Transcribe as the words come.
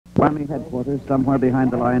Army headquarters somewhere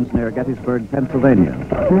behind the lines near Gettysburg, Pennsylvania.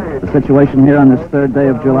 The situation here on this third day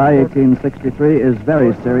of July, 1863, is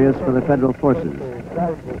very serious for the Federal forces.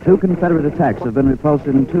 2 Confederate attacks have been repulsed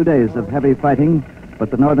in 2 days of heavy fighting,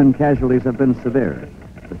 but the Northern casualties have been severe.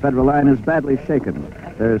 The Federal line is badly shaken.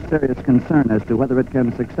 There is serious concern as to whether it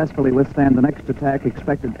can successfully withstand the next attack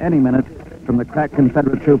expected any minute from the crack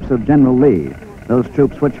Confederate troops of General Lee, those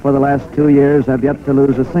troops which for the last 2 years have yet to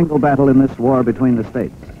lose a single battle in this war between the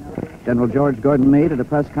states. General George Gordon Meade, at a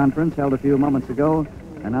press conference held a few moments ago,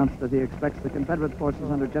 announced that he expects the Confederate forces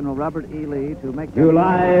under General Robert E. Lee to make...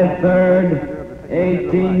 July 3rd,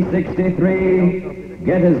 1863,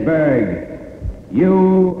 Gettysburg.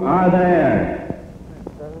 You are there.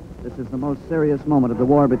 This is the most serious moment of the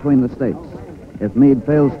war between the states. If Meade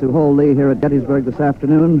fails to hold Lee here at Gettysburg this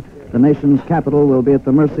afternoon, the nation's capital will be at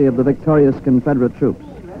the mercy of the victorious Confederate troops.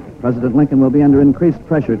 President Lincoln will be under increased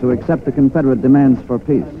pressure to accept the Confederate demands for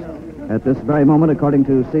peace. At this very moment, according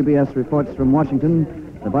to CBS reports from Washington,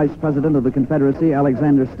 the Vice President of the Confederacy,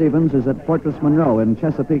 Alexander Stephens, is at Fortress Monroe in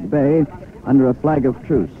Chesapeake Bay under a flag of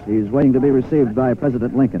truce. He's waiting to be received by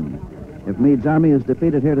President Lincoln. If Meade's army is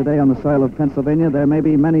defeated here today on the soil of Pennsylvania, there may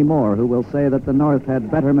be many more who will say that the North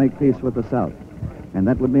had better make peace with the South. And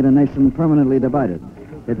that would mean a nation permanently divided.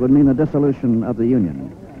 It would mean a dissolution of the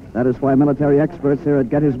Union. That is why military experts here at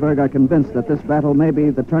Gettysburg are convinced that this battle may be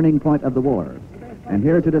the turning point of the war. And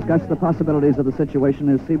here to discuss the possibilities of the situation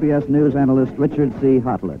is CBS News analyst Richard C.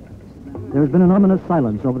 Hotlett. There's been an ominous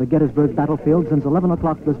silence over the Gettysburg battlefield since 11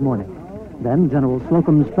 o'clock this morning. Then General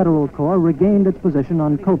Slocum's Federal Corps regained its position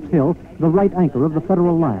on Cope's Hill, the right anchor of the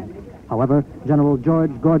Federal line. However, General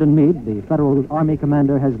George Gordon Meade, the Federal Army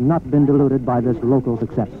commander, has not been deluded by this local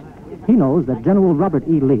success. He knows that General Robert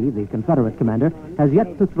E. Lee, the Confederate commander, has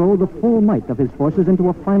yet to throw the full might of his forces into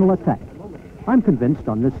a final attack. I'm convinced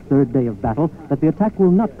on this third day of battle that the attack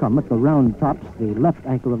will not come at the Round Tops, the left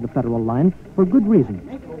anchor of the Federal line, for good reasons,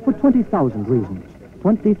 for 20,000 reasons.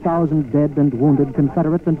 20,000 dead and wounded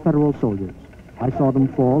Confederate and Federal soldiers. I saw them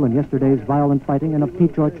fall in yesterday's violent fighting in a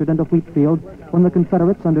peach orchard and a wheat field when the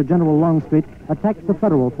Confederates under General Longstreet attacked the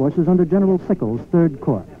Federal forces under General Sickles' Third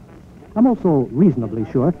Corps. I'm also reasonably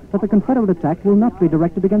sure that the Confederate attack will not be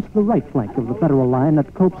directed against the right flank of the Federal line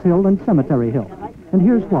at Cope's Hill and Cemetery Hill. And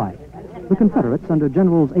here's why. The Confederates under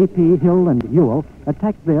Generals A.P. Hill and Ewell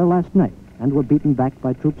attacked there last night and were beaten back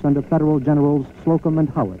by troops under Federal Generals Slocum and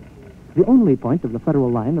Howard. The only point of the Federal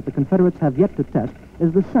line that the Confederates have yet to test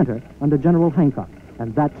is the center under General Hancock,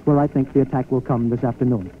 and that's where I think the attack will come this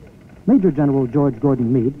afternoon. Major General George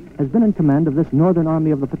Gordon Meade has been in command of this Northern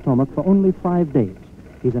Army of the Potomac for only 5 days.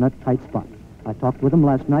 He's in a tight spot. I talked with him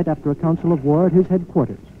last night after a council of war at his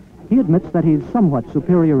headquarters. He admits that he's somewhat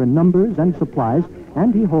superior in numbers and supplies,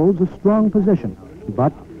 and he holds a strong position.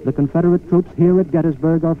 But the Confederate troops here at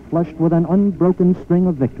Gettysburg are flushed with an unbroken string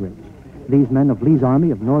of victories. These men of Lee's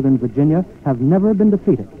Army of Northern Virginia have never been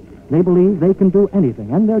defeated. They believe they can do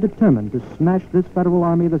anything, and they're determined to smash this Federal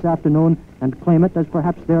Army this afternoon and claim it as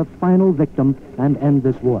perhaps their final victim and end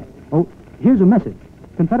this war. Oh, here's a message.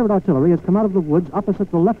 Confederate artillery has come out of the woods opposite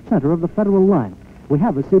the left center of the Federal line. We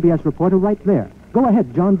have a CBS reporter right there. Go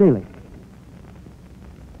ahead, John Daly.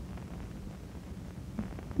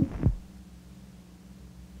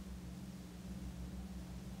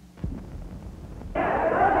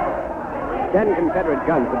 Ten Confederate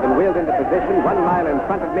guns have been wheeled into position 1 mile in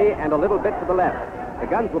front of me and a little bit to the left. The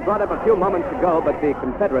guns were brought up a few moments ago, but the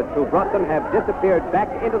Confederates who brought them have disappeared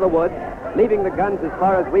back into the woods, leaving the guns as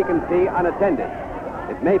far as we can see unattended.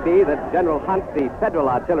 It may be that General Hunt, the Federal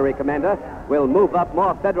artillery commander, will move up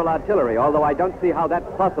more Federal artillery, although I don't see how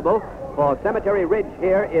that's possible, for Cemetery Ridge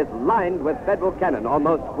here is lined with Federal cannon,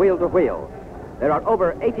 almost wheel to wheel. There are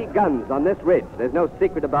over 80 guns on this ridge. There's no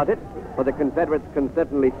secret about it, for the Confederates can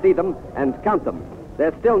certainly see them and count them.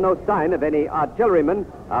 There's still no sign of any artillerymen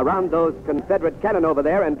around those Confederate cannon over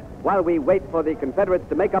there, and while we wait for the Confederates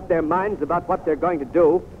to make up their minds about what they're going to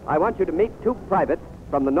do, I want you to meet 2 privates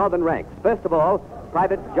from the northern ranks. First of all,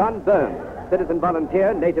 Private John Burns, citizen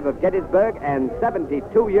volunteer, native of Gettysburg, and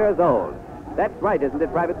 72 years old. That's right, isn't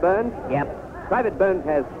it, Private Burns? Yep. Private Burns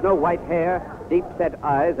has snow-white hair, deep-set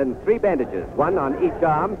eyes, and 3 bandages, 1 on each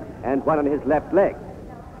arm and 1 on his left leg.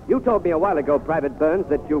 You told me a while ago, Private Burns,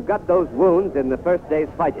 that you got those wounds in the first day's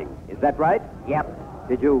fighting. Is that right? Yep.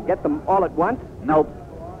 Did you get them all at once? Nope.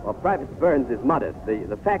 Well, Private Burns is modest.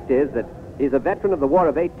 The fact is that he's a veteran of the War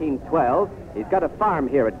of 1812. He's got a farm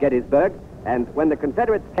here at Gettysburg, and when the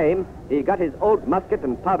Confederates came, he got his old musket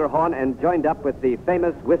and powder horn and joined up with the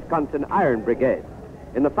famous Wisconsin Iron Brigade.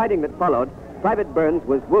 In the fighting that followed, Private Burns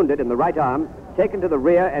was wounded in the right arm, taken to the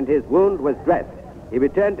rear, and his wound was dressed. He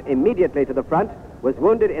returned immediately to the front, was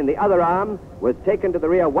wounded in the other arm, was taken to the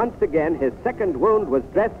rear once again. His second wound was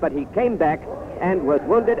dressed, but he came back and was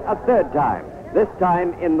wounded a third time, this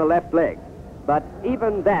time in the left leg. But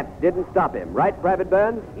even that didn't stop him, right, Private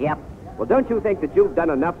Burns? Yep. Well, don't you think that you've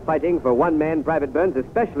done enough fighting for one man, Private Burns,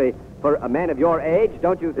 especially for a man of your age?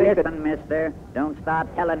 Don't you think Listen, mister, don't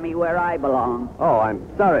start telling me where I belong. Oh, I'm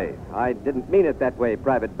sorry. I didn't mean it that way,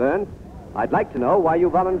 Private Burns. I'd like to know why you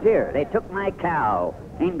volunteered. They took my cow.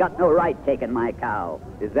 Ain't got no right taking my cow.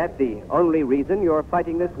 Is that the only reason you're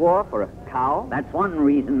fighting this war, for a cow? That's one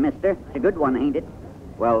reason, mister. It's a good one, ain't it?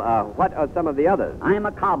 Well, what are some of the others? I'm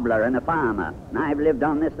a cobbler and a farmer, and I've lived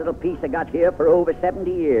on this little piece I got here for over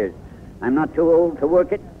 70 years. I'm not too old to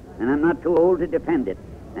work it, and I'm not too old to defend it.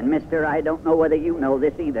 And, mister, I don't know whether you know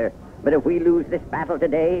this either, but if we lose this battle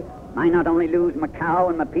today, I not only lose my cow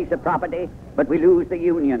and my piece of property, but we lose the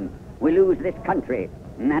Union. We lose this country,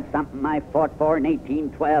 and that's something I fought for in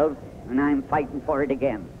 1812, and I'm fighting for it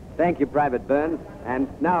again. Thank you, Private Burns. And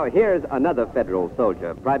now here's another federal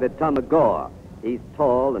soldier, Private Tom McGaw. He's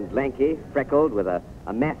tall and lanky, freckled, with a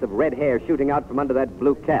mass of red hair shooting out from under that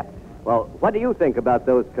blue cap. Well, what do you think about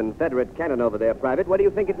those Confederate cannon over there, Private? What do you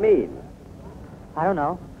think it means? I don't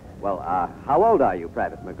know. Well, how old are you,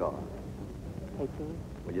 Private McGaw? 18.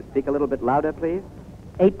 Will you speak a little bit louder, please?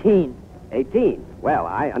 18. 18. Well,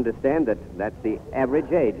 I understand that that's the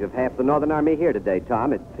average age of half the Northern Army here today,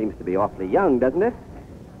 Tom. It seems to be awfully young, doesn't it?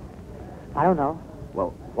 I don't know.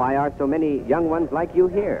 Well, why are so many young ones like you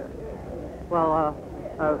here? Well,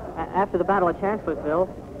 after the Battle of Chancellorsville,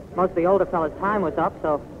 most of the older fellas' time was up,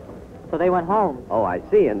 so they went home. Oh, I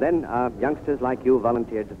see. And then youngsters like you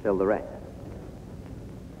volunteered to fill the ranks.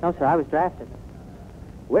 No, sir, I was drafted.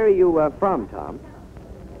 Where are you from, Tom?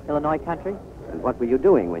 Illinois country, And what were you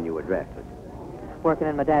doing when you were drafted? working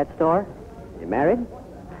in my dad's store. You married?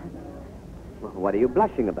 Well, what are you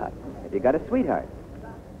blushing about? Have you got a sweetheart?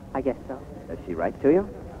 I guess so. Does she write to you?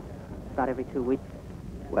 About every 2 weeks.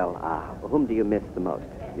 Well, whom do you miss the most?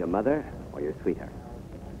 Your mother or your sweetheart?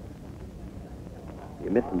 You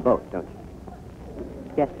miss them both, don't you?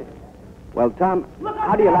 Yes, sir. Well, Tom,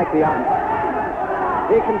 how do you like the army?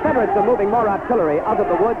 The Confederates are moving more artillery out of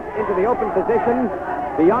the woods into the open position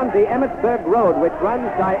beyond the Emmitsburg Road, which runs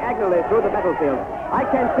diagonally through the battlefield. I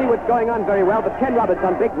can't see what's going on very well, but Ken Roberts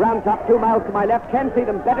on Big Round Top 2 miles to my left can see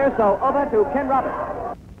them better, so over to Ken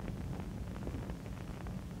Roberts.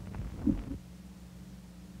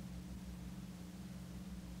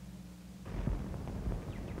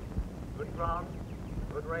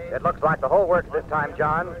 It looks like the whole works this time,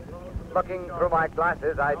 John. Looking through my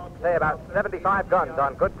glasses, I'd say about 75 guns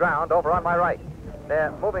on good ground over on my right.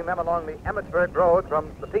 They're moving them along the Emmitsburg Road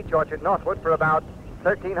from the peach orchard northward for about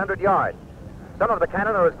 1,300 yards. Some of the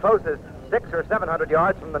cannon are as close as 600 or 700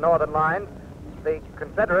 yards from the northern lines. The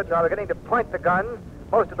Confederates are beginning to point the guns,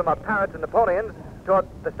 most of them are Parrots and Napoleons, toward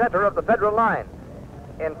the center of the Federal line.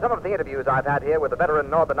 In some of the interviews I've had here with the veteran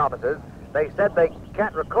Northern officers, they said they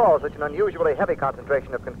can't recall such an unusually heavy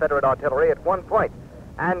concentration of Confederate artillery at one point.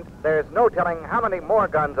 And there's no telling how many more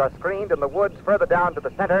guns are screened in the woods further down to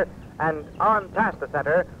the center and on past the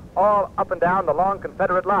center, all up and down the long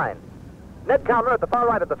Confederate line. Ned Calmer at the far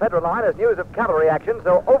right of the Federal line has news of cavalry action,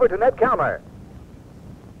 so over to Ned Calmer.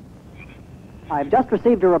 I've just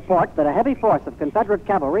received a report that a heavy force of Confederate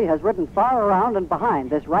cavalry has ridden far around and behind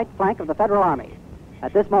this right flank of the Federal Army.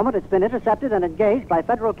 At this moment, it's been intercepted and engaged by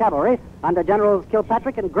Federal cavalry under Generals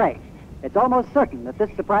Kilpatrick and Gray. It's almost certain that this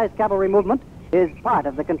surprise cavalry movement is part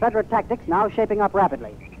of the Confederate tactics now shaping up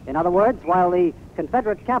rapidly. In other words, while the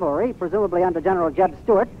Confederate cavalry, presumably under General Jeb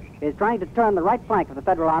Stuart, is trying to turn the right flank of the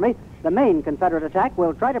Federal Army, the main Confederate attack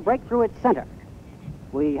will try to break through its center.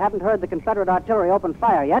 We haven't heard the Confederate artillery open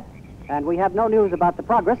fire yet, and we have no news about the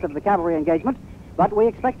progress of the cavalry engagement, but we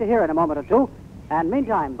expect to hear in a moment or two. And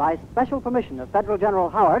meantime, by special permission of Federal General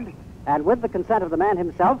Howard, and with the consent of the man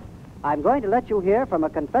himself, I'm going to let you hear from a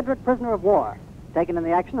Confederate prisoner of war taken in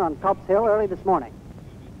the action on Culp's Hill early this morning.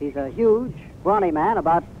 He's a huge, brawny man,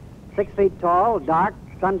 about 6 feet tall, dark,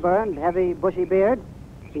 sunburned, heavy, bushy beard.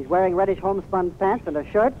 He's wearing reddish homespun pants and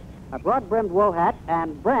a shirt, a broad-brimmed wool hat,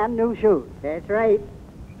 and brand new shoes. That's right.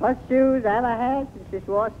 First shoes I've ever had since this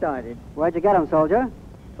war started. Where'd you get them, soldier?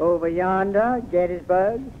 Over yonder,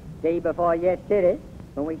 Gettysburg, day before yesterday,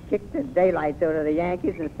 when we kicked the daylights out of the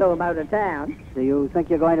Yankees and stole them out of town. Do you think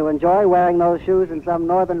you're going to enjoy wearing those shoes in some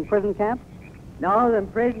northern prison camp? Northern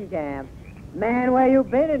prison camp? Man, where you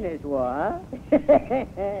been in this war, huh?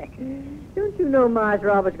 Don't you know Mars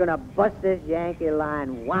Roberts gonna bust this Yankee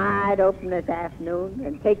line wide open this afternoon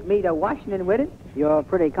and take me to Washington with it? You're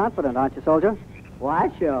pretty confident, aren't you, soldier?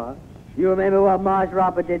 Why, sure. You remember what Mars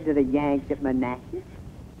Roberts did to the Yanks at Manassas?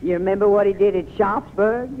 You remember what he did at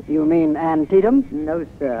Sharpsburg? You mean Antietam? No,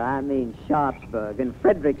 sir. I mean Sharpsburg and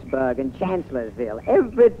Fredericksburg and Chancellorsville.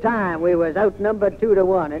 Every time we was outnumbered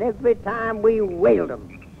 2-1, and every time we whaled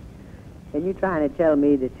 'em. And you trying to tell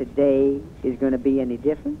me that today is going to be any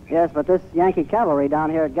different? Yes, but this Yankee cavalry down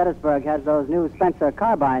here at Gettysburg has those new Spencer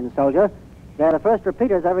carbines, soldier. They're the first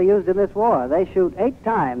repeaters ever used in this war. They shoot 8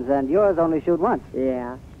 times, and yours only shoot once.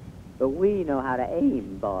 Yeah, but we know how to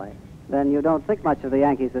aim, boy. Then you don't think much of the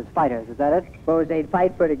Yankees as fighters, is that it? Suppose they'd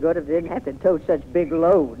fight pretty good if they didn't have to tote such big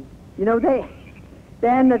loads. You know,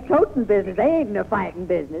 they're in the toting business. They ain't in the fighting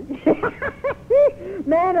business.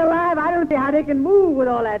 Man alive, I don't see how they can move with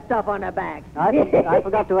all that stuff on their back. I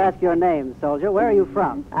forgot to ask your name, soldier. Where are you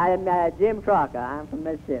from? I'm Jim Crocker. I'm from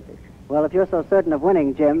Mississippi. Well, if you're so certain of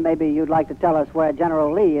winning, Jim, maybe you'd like to tell us where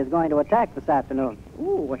General Lee is going to attack this afternoon.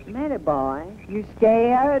 Ooh, what's the matter, boy? You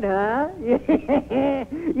scared, huh?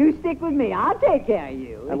 You stick with me. I'll take care of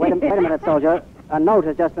you. Wait a minute, soldier. A note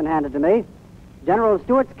has just been handed to me. General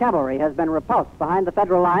Stuart's cavalry has been repulsed behind the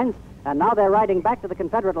Federal lines, and now they're riding back to the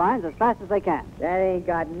Confederate lines as fast as they can. That ain't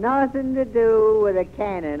got nothing to do with a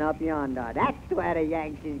cannon up yonder. That's where the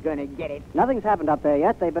Yankees gonna get it. Nothing's happened up there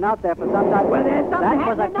yet. They've been out there for some time. Well, there's something That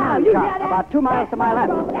was a happening now. cannon You shot hear that? about 2 miles to my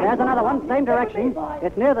left. There's another one, same direction.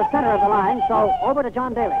 It's near the center of the line, so over to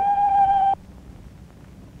John Daly.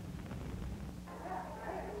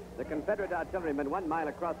 The Confederate artillerymen 1 mile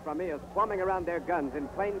across from me are swarming around their guns in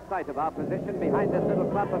plain sight of our position behind this little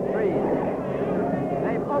clump of trees.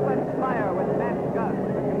 They've opened fire with massed guns.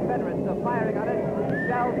 The Confederates are firing on us,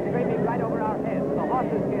 shells screaming right over our heads. The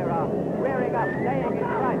horses here are rearing up, staying in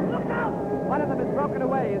sight. One of them is broken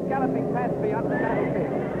away, is galloping past me onto the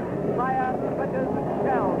battlefield. Fire, splinters, and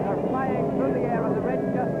shells are flying through the air on the ridge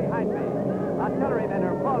just behind me. Artillerymen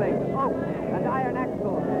are falling, oak and iron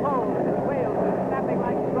axles, poles and wheels are snapping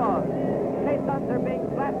like straws. Caissons are being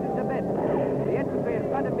blasted to bits. The infantry in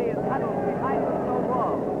front of me is huddled behind the stone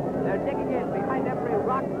wall. They're digging in behind every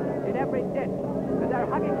rock, in every ditch, and they're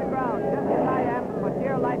hugging the ground just as I am for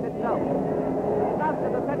dear life itself. The snouts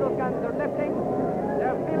of the Federal guns are lifting.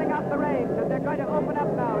 They're feeling out the range, and they're going to open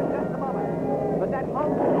up now in just a moment. But that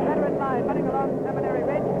whole Confederate line running along Seminary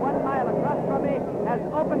Ridge, 1 mile across from me, has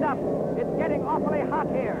opened up. It's getting awfully hot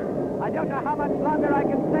here. I don't know how much longer I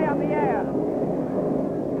can stay on the air.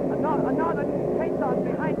 A northern caisson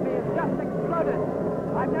behind me has just exploded.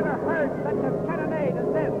 I've never heard such a cannonade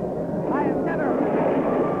as this. I have never...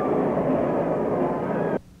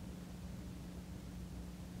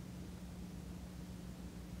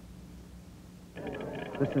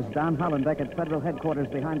 This is Don Hollenbeck at Federal Headquarters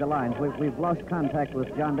behind the lines. We've lost contact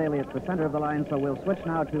with John Daly at the center of the line, so we'll switch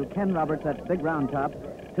now to Ken Roberts at Big Round Top,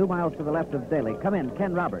 2 miles to the left of Daly. Come in,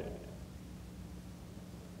 Ken Roberts.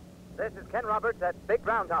 This is Ken Roberts at Big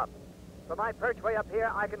Round Top. From my perch way up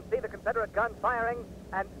here, I can see the Confederate guns firing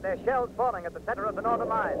and their shells falling at the center of the northern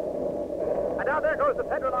line. And now there goes the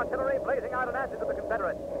Federal artillery blazing out in answer to the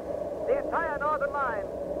Confederates. The entire northern line,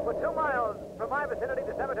 for 2 miles from my vicinity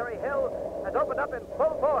to Cemetery Hill, has opened up in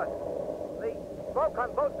full force. The smoke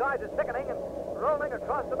on both sides is thickening and rolling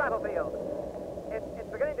across the battlefield. It's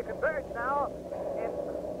beginning to converge now in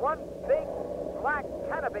one big black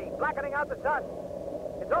canopy, blackening out the sun.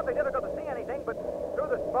 It's awfully difficult to see anything, but through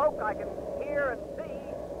the smoke I can hear and see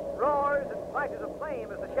roars and flashes of flame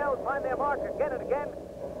as the shells find their mark again and again,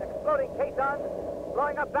 exploding caissons,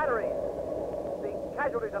 blowing up batteries. The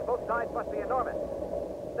casualties on both sides must be enormous.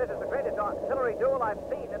 This is the greatest artillery duel I've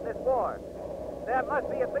seen in this war. There must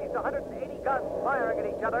be at least 180 guns firing at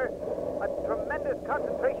each other, a tremendous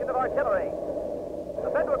concentration of artillery. The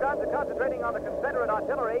Federal guns are concentrating on the Confederate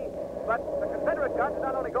artillery, but the Confederate guns are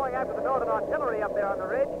not only going after the Northern artillery up there on the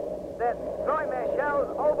ridge, they're throwing their shells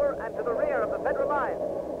over and to the rear of the Federal lines.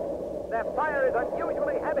 Their fire is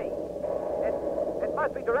unusually heavy. It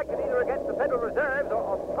must be directed either against the Federal Reserves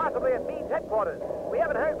or possibly at Meade's headquarters. We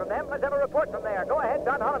haven't heard from them. Let's have a report from there. Go ahead,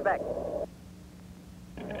 Don Hollenbeck.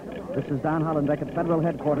 This is Don Hollenbeck at Federal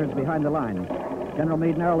Headquarters behind the lines. General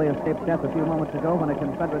Meade narrowly escaped death a few moments ago when a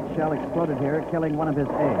Confederate shell exploded here, killing one of his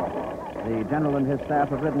aides. The general and his staff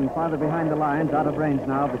have ridden farther behind the lines, out of range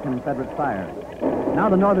now of the Confederate fire. Now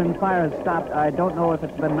the Northern fire has stopped. I don't know if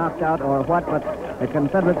it's been knocked out or what, but the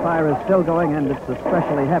Confederate fire is still going, and it's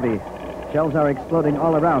especially heavy. Shells are exploding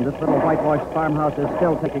all around. This little whitewashed farmhouse is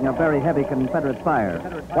still taking a very heavy Confederate fire.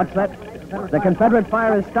 What's that? The Confederate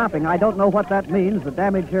fire is stopping. I don't know what that means. The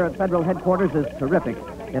damage here at Federal Headquarters is terrific.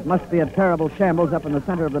 It must be a terrible shambles up in the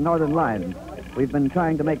center of the Northern line. We've been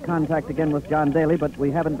trying to make contact again with John Daly, but we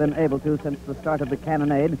haven't been able to since the start of the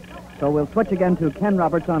cannonade. So we'll switch again to Ken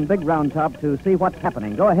Roberts on Big Round Top to see what's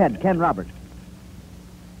happening. Go ahead, Ken Roberts.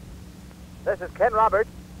 This is Ken Roberts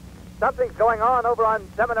something's going on over on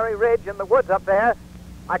Seminary Ridge in the woods up there.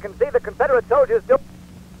 I can see the Confederate soldiers do...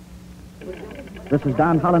 This is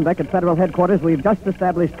Don Hollenbeck at Federal Headquarters. We've just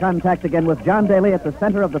established contact again with John Daly at the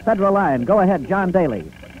center of the Federal line. Go ahead, John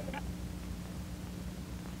Daly.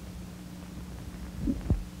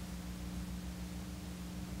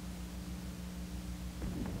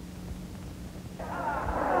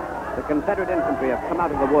 The Confederate infantry have come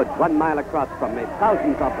out of the woods 1 mile across from me,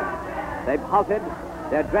 thousands of them. They've halted.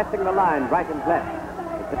 They're dressing the line right and left.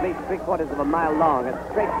 It's at least 3/4 of a mile long,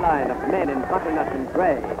 a straight line of men in butternut and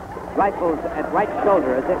gray, rifles at right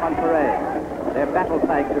shoulder as if on parade. Their battle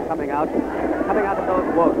flags are coming out of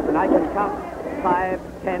those woods, and I can count 5,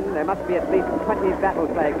 10, there must be at least 20 battle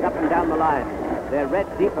flags up and down the line. They're red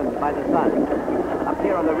deepened by the sun. Up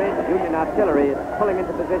here on the ridge, Union artillery is pulling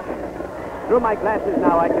into position. Through my glasses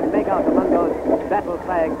now, I can make out among those battle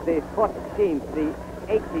flags the 14th, the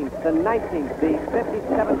 18th, the 19th, the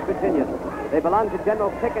 57th Virginians. They belong to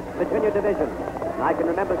General Pickett's Virginia Division. And I can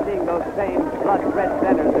remember seeing those same blood-red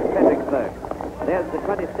banners at Gettysburg. There's the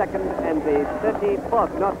 22nd and the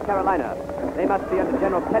 34th North Carolina. They must be under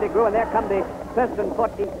General Pettigrew, and there come the 1st and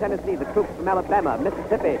 14th Tennessee, the troops from Alabama,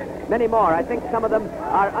 Mississippi, many more. I think some of them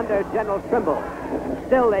are under General Trimble.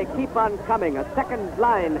 Still, they keep on coming. A second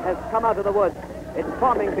line has come out of the woods. It's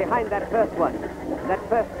forming behind that first one. That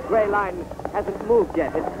first gray line hasn't moved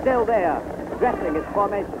yet. It's still there, dressing its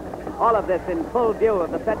formation. All of this in full view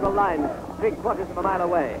of the Federal line, 3/4 of a mile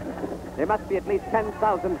away. There must be at least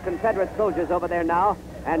 10,000 Confederate soldiers over there now,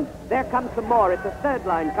 and there comes some more. It's a third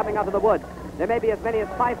line coming out of the woods. There may be as many as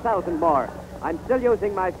 5,000 more. I'm still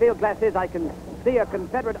using my field glasses. I can see a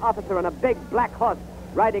Confederate officer on a big black horse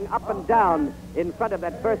riding up and down in front of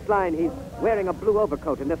that first line. He's wearing a blue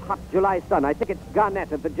overcoat in this hot July sun. I think it's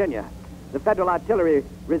Garnett of Virginia. The Federal artillery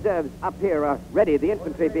reserves up here are ready. The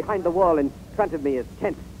infantry behind the wall in front of me is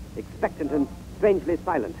tense, expectant, and strangely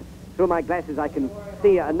silent. Through my glasses, I can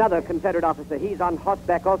see another Confederate officer. He's on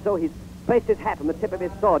horseback also. He's placed his hat on the tip of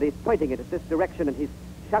his sword. He's pointing it at this direction, and he's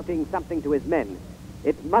shouting something to his men.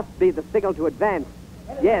 It must be the signal to advance.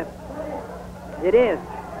 Yes, it is.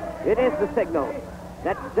 It is the signal.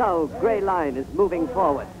 That dull gray line is moving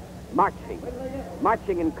forward, marching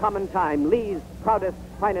in common time. Lee's proudest,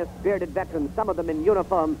 finest bearded veterans, some of them in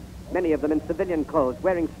uniform, many of them in civilian clothes,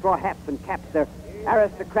 wearing straw hats and caps. They're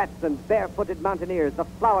aristocrats and barefooted mountaineers, the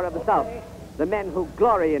flower of the South, the men who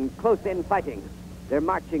glory in close-in fighting. They're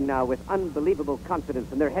marching now with unbelievable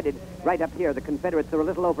confidence, and they're headed right up here. The Confederates are a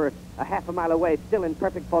little over a half a mile away, still in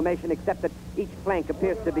perfect formation, except that each flank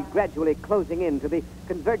appears to be gradually closing in, to be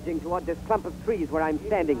converging toward this clump of trees where I'm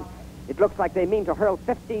standing. It looks like they mean to hurl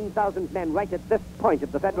 15,000 men right at this point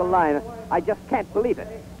of the Federal line. I just can't believe it.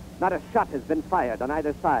 Not a shot has been fired on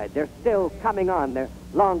either side. They're still coming on. Their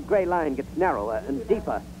long gray line gets narrower and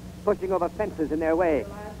deeper, pushing over fences in their way.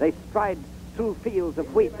 They stride through fields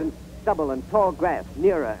of wheat and stubble and tall grass,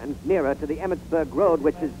 nearer and nearer to the Emmitsburg Road,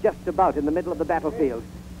 which is just about in the middle of the battlefield.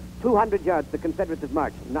 200 yards the Confederates have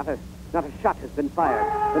marched. Not a shot has been fired.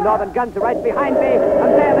 The Northern guns are right behind me,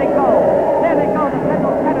 and there they go. There they go, the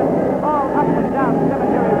Federal cannons all up and down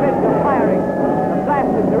Cemetery Ridge are firing. The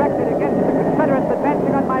blast is directed against the Confederates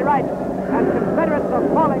advancing on my right, and Confederates are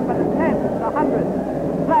falling by the tens, the hundreds.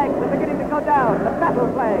 Flags are beginning to go down, the battle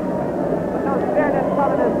flags. But those bayonet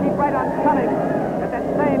Southerners keep right on coming at that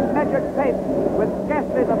same measured pace, with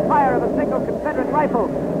scarcely the fire of a single Confederate rifle.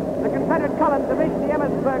 The Confederate columns have reached the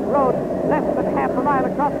Emmitsburg Road, less than half a mile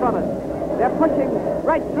across from us. They're pushing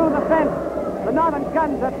right through the fence. The Northern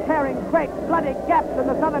guns are tearing great bloody gaps in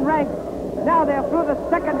the Southern ranks. Now they're through the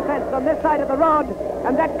second fence on this side of the road,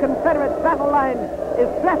 and that Confederate battle line is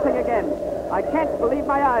dressing again. I can't believe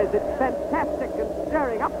my eyes. It's fantastic and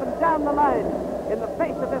stirring up and down the line. In the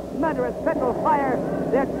face of this murderous Federal fire,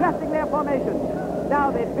 they're dressing their formation.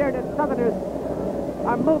 Now the bearded Southerners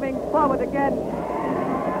are moving forward again.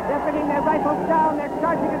 They're bringing their rifles down. They're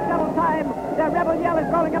charging at double time. Their rebel yell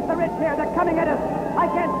is rolling up the ridge here. They're coming at us. I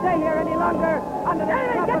can't stay here any longer. Under the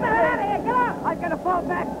Get the hell out of here. Get up. I've got to fall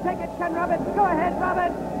back. Take it, Ken Roberts. Go ahead,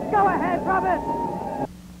 Roberts. Go ahead, Roberts.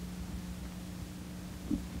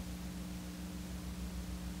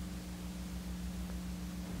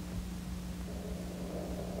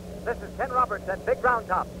 This is Ken Roberts at Big Round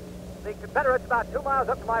Top. The Confederates about 2 miles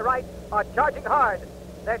up to my right are charging hard.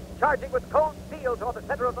 They're charging with cold steel toward the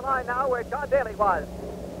center of the line now where John Daly was.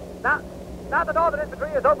 Now the Northern infantry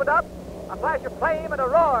has opened up. A flash of flame and a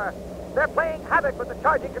roar. They're playing havoc with the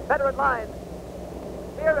charging Confederate lines.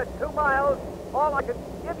 Here at 2 miles, all I can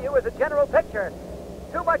give you is a general picture.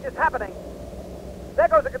 Too much is happening. There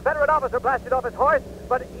goes a Confederate officer blasted off his horse,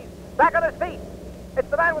 but he's back on his feet. It's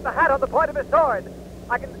the man with the hat on the point of his sword.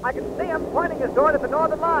 I can see him pointing his sword at the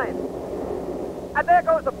northern line. And there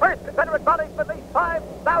goes the first Confederate volley with these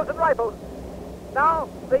 5,000 rifles. Now,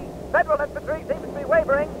 the Federal infantry seems to be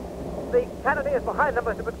wavering. The cannoneers behind them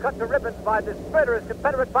must have been cut to ribbons by this murderous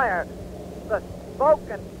Confederate fire. The smoke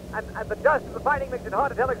and the dust of the fighting makes it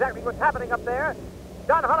hard to tell exactly what's happening up there.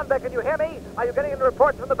 John Hollenbeck, can you hear me? Are you getting any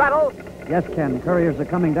reports from the battle? Yes, Ken. Couriers are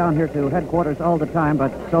coming down here to headquarters all the time,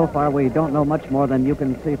 but so far we don't know much more than you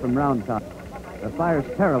can see from Round Top. The fire's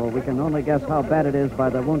terrible. We can only guess how bad it is by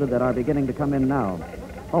the wounded that are beginning to come in now.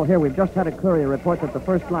 Oh, here, we've just had a courier report that the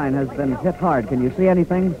first line has been hit hard. Can you see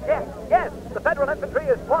anything? Yes. The Federal infantry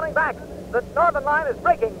is falling back. The northern line is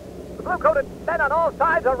breaking. The blue-coated men on all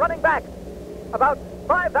sides are running back. About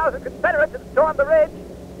 5,000 Confederates have stormed the ridge.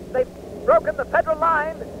 They've broken the Federal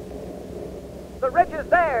line. The ridge is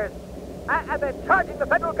theirs. And they're charging the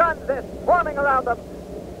Federal guns. They're swarming around them.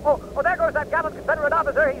 Oh, there goes that gallant Confederate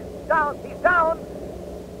officer. He's down.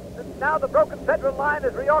 Now the broken Federal line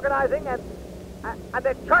is reorganizing, and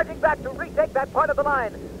they're charging back to retake that part of the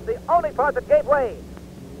line, the only part that gave way.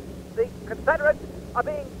 The Confederates are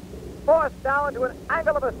being forced now into an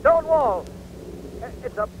angle of a stone wall.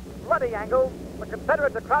 It's a bloody angle. The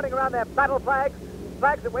Confederates are crowding around their battle flags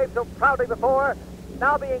that waved so proudly before,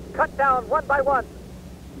 now being cut down one by one.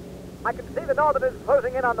 I can see the Northerners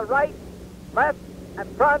closing in on the right, left, and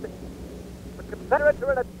front. The Confederates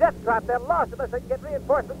are in a death trap. They're lost unless they can get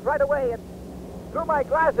reinforcements right away. And through my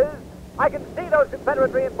glasses, I can see those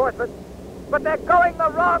Confederate reinforcements. But they're going the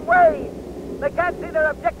wrong way. They can't see their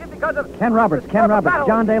objective because of... Ken Roberts.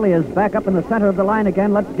 John Daly is back up in the center of the line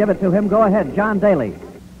again. Let's give it to him. Go ahead, John Daly.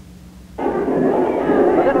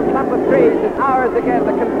 The little clump of trees is ours again.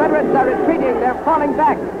 The Confederates are retreating. They're falling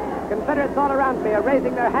back. Confederates all around me are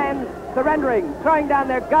raising their hands, surrendering, throwing down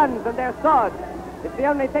their guns and their swords. It's the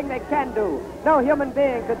only thing they can do. No human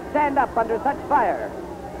being could stand up under such fire.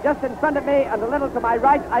 Just in front of me and a little to my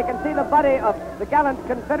right, I can see the body of the gallant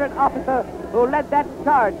Confederate officer who led that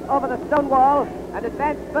charge over the stone wall and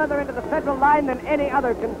advanced further into the Federal line than any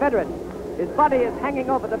other Confederate. His body is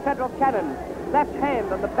hanging over the Federal cannon, left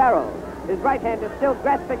hand on the barrel. His right hand is still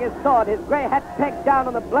grasping his sword, his gray hat pegged down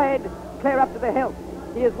on the blade, clear up to the hilt.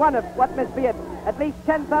 He is one of what must be at least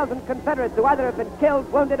 10,000 Confederates who either have been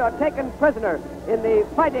killed, wounded, or taken prisoner in the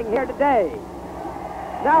fighting here today.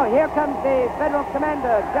 Now here comes the Federal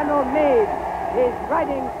commander, General Meade. He's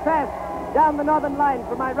riding fast down the northern line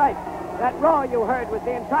from my right. That roar you heard was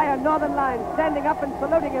the entire northern line standing up and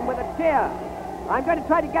saluting him with a cheer. I'm going to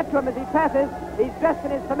try to get to him as he passes. He's dressed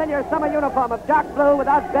in his familiar summer uniform of dark blue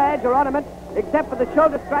without badge or ornament, except for the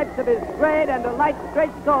shoulder stripes of his grade and a light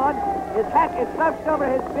straight sword. His hat is slouched over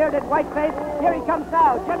his bearded white face. Here he comes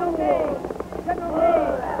now. General Meade! General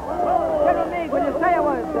Meade! General Meade, will you say a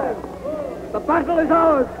word, sir? The battle is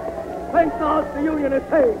ours. Thank God the Union is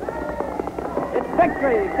saved. It's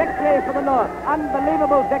victory for the North.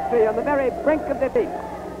 Unbelievable victory on the very brink of defeat.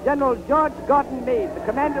 General George Gordon Meade, the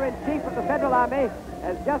Commander-in-Chief of the Federal Army,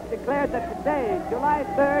 has just declared that today, July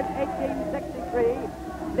 3rd, 1863,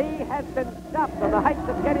 Lee has been stopped on the heights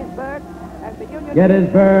of Gettysburg, and the Union...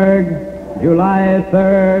 Gettysburg, July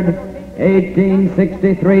 3rd,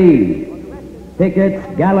 1863.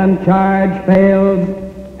 Pickett's gallant charge fails,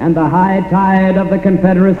 and the high tide of the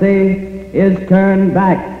Confederacy is turned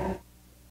back.